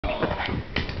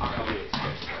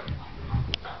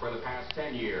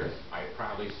10 years, I have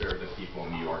proudly served the people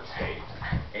of New York State.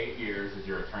 8 years as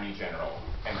your Attorney General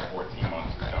and 14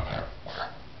 months as Governor.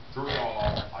 Through it all,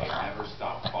 I have never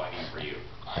stopped fighting for you,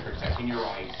 protecting your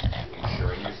rights,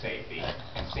 ensuring your safety,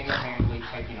 and single-handedly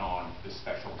taking on the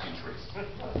special interests.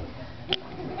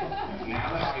 Now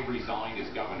that I've resigned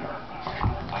as Governor,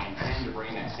 I intend to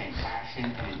bring that same passion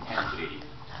and intensity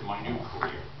to my new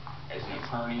career as an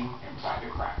attorney in private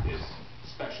practice,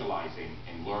 specializing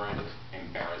in lurid,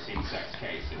 embarrassing sex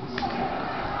cases.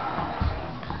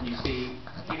 You see,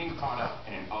 getting caught up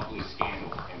in an ugly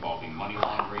scandal involving money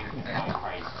laundering and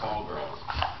high-priced call girls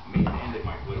may have ended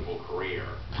my political career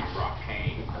and brought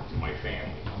pain to my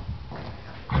family.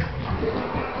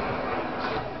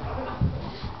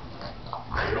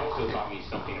 It also taught me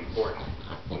something important.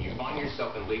 When you find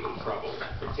yourself in legal trouble,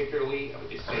 particularly of a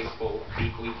distasteful,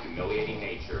 deeply humiliating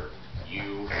nature, you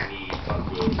need a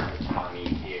good attorney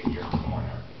in your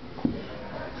corner.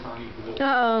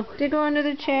 Uh-oh. Did it go under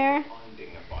the chair?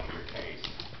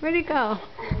 Where'd it go?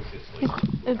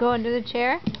 Did it go under the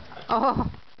chair? Oh,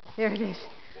 there it is.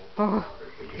 Oh,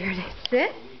 there it is.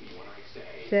 Sit.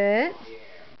 Sit.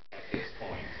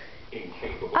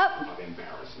 Up.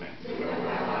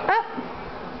 Up.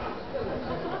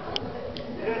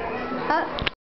 Up.